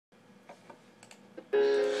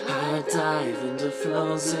I dive into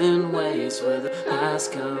frozen waves where the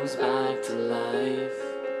past comes back to life.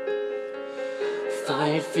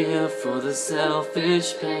 Fight fear for the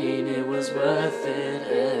selfish pain, it was worth it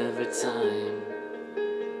every time.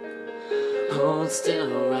 Hold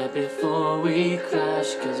still right before we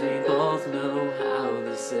crash, cause we both know how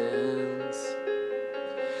this ends.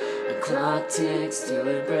 The clock ticks till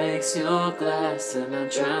it breaks your glass, and I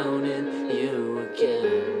drown in you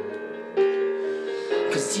again.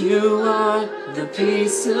 Cause you are the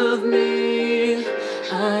piece of me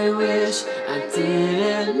I wish I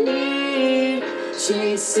didn't need.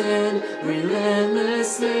 Chasing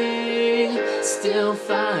relentlessly, still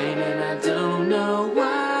fine, and I don't know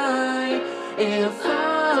why. If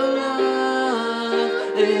our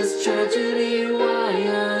love is tragedy, why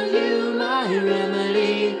are you my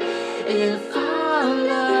remedy? If our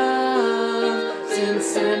love's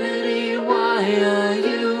insanity, why are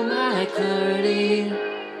you my clarity?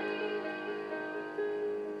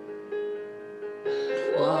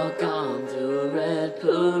 Walk on through a red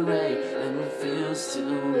parade and refuse to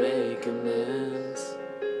make amends.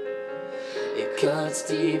 It cuts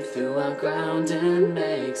deep through our ground and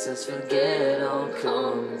makes us forget all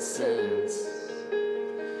common sense.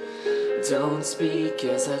 Don't speak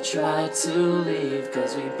as I try to leave,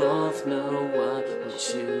 cause we both know what we'll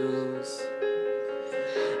choose.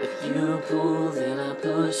 If you pull, then I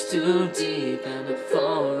push too deep and I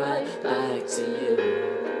fall right back to you.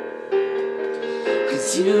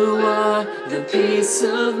 Cause you are the piece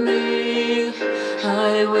of me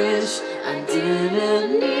I wish I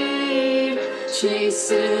didn't need.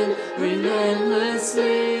 Chasing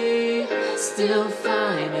relentlessly, still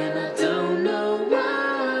fine, and I don't know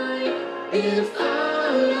why. If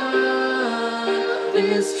our love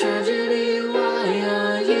is tragedy, why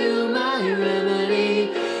are you my remedy?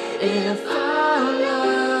 If our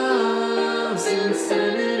love's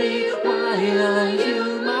insanity, why are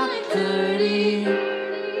you my clarity?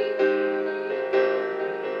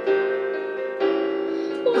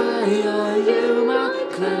 Why are you my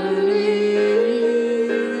clarity?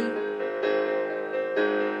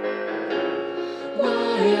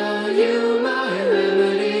 Why are you my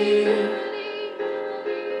remedy?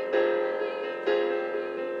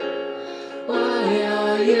 Why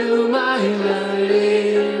are you my remedy?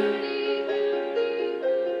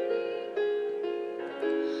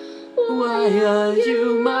 Why are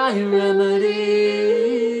you my remedy?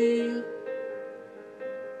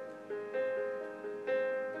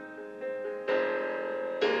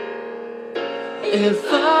 If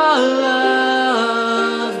our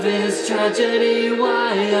love is tragedy,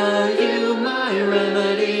 why are you my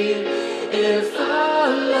remedy? If our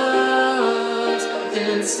love's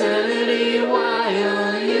insanity, why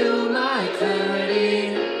are you my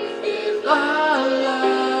clarity? If our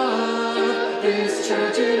love is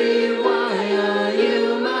tragedy, why are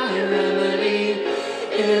you my remedy?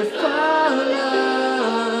 If our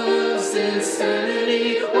love's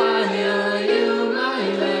insanity, why are you my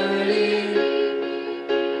clarity?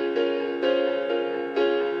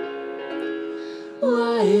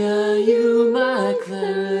 Why are you